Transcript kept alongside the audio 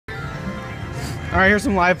All right, here's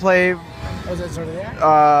some live play. Was it sort of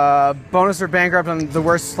there? Bonus or bankrupt on the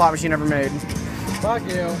worst slot machine ever made. Fuck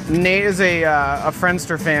you. Nate is a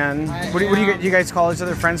Friendster fan. What do you guys call each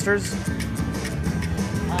other? Friendsters?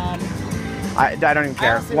 I don't even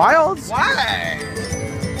care. Wilds? Why?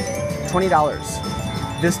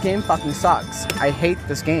 $20. This game fucking sucks. I hate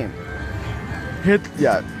this game. Get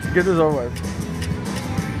this over with.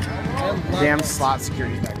 Damn slot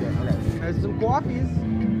security's back there. Okay. There's some coffees.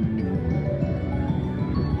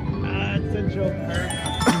 Central Perk.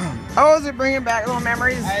 Oh, is it bringing back little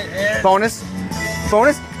memories? Bonus.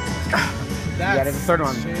 Yeah, there's a third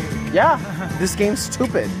one. Yeah, this game's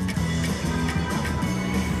stupid.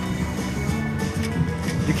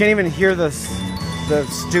 You can't even hear the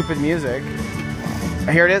stupid music.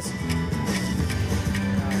 Here it is.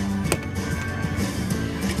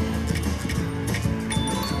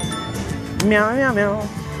 Meow, meow, meow.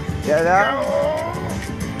 Get it out.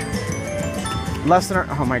 Less than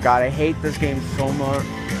oh my god, I hate this game so much.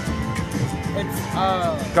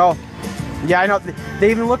 It's Go. Yeah, I know. They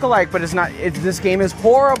even look alike, but it's not. This game is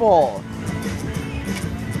horrible.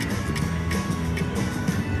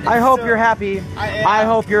 I hope you're happy. I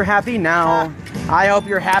hope you're happy now. I hope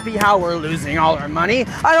you're happy how we're losing all our money.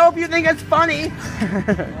 I hope you think it's funny.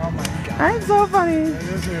 oh my god. It's so funny.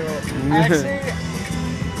 Actually,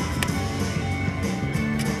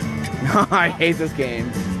 I hate this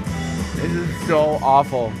game. This is so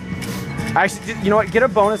awful. Actually, you know what? Get a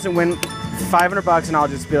bonus and win $500 and I'll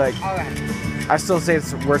just be like, alright. I still say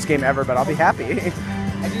it's the worst game ever, but I'll be happy.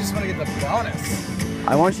 I just want to get the bonus.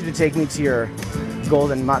 I want you to take me to your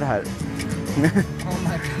golden mud hut. Oh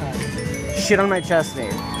my god. Shit on my chest,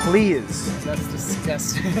 Nate. Please. That's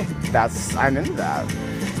disgusting. I'm into that.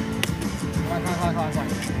 Come on.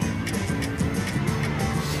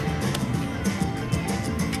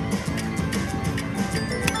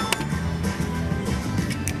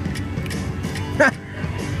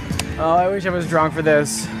 Oh, I wish I was drunk for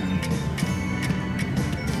this.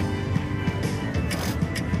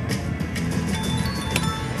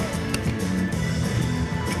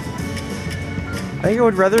 I think I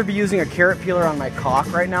would rather be using a carrot peeler on my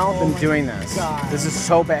cock right now than doing this. God. This is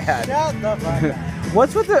so bad. Shut the fuck up.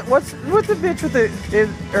 What's with the bitch with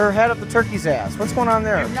her head up the turkey's ass? What's going on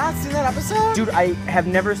there? You've not seen that episode? Dude, I have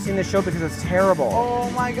never seen the show because it's terrible. Oh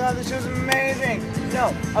my god, this show's amazing.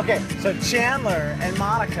 No, okay, so Chandler and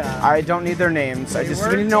Monica. I don't need their names. I just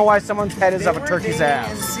need to know why someone's head is up a turkey's ass.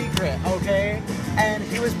 In secret, okay? And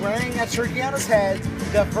he was wearing a turkey on his head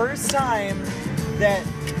the first time that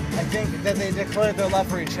I think that they declared their love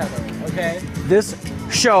for each other, okay? This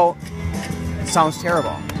show sounds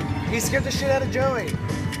terrible. He scared the shit out of Joey.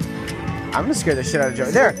 I'm gonna scare the shit out of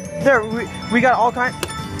Joey. There, we got all kind.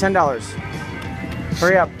 $10.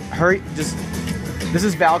 Hurry up, hurry! This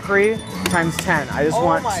is Valkyrie times 10. I just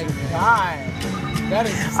want. Oh my god, that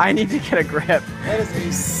is. I need to get a grip. That is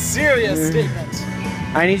a serious statement.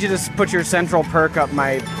 I need you to put your central perk up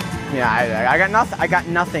my. Yeah, I got nothing. I got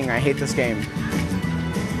nothing. I hate this game.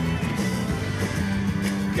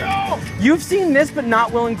 Go! You've seen this, but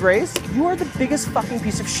not Will and Grace. You are the biggest fucking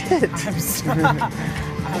piece of shit. I'm sorry.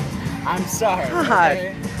 I'm sorry. God.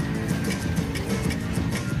 Okay?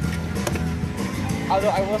 Although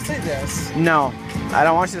I will say this. No, I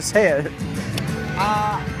don't want you to say it.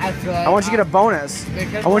 I feel like I want you to get a bonus.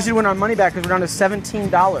 I want you to win our money back because we're down to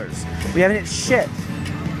 $17. We haven't hit shit.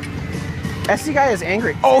 SC guy is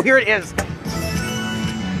angry. Oh, here it is.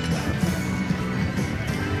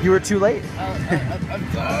 You were too late.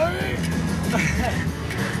 I'm sorry.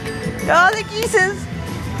 Oh, the geeses.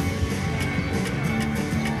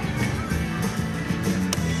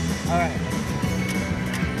 Alright.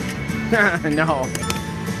 No.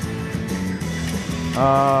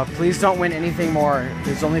 Please don't win anything more.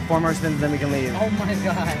 There's only 4 more spins, then we can leave. Oh my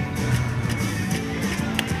god.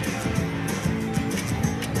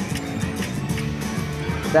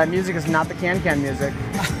 That music is not the can music.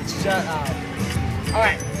 Shut up.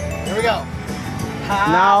 Alright, here we go.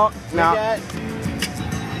 No.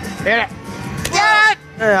 Hit it. Get it!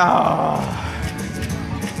 Oh.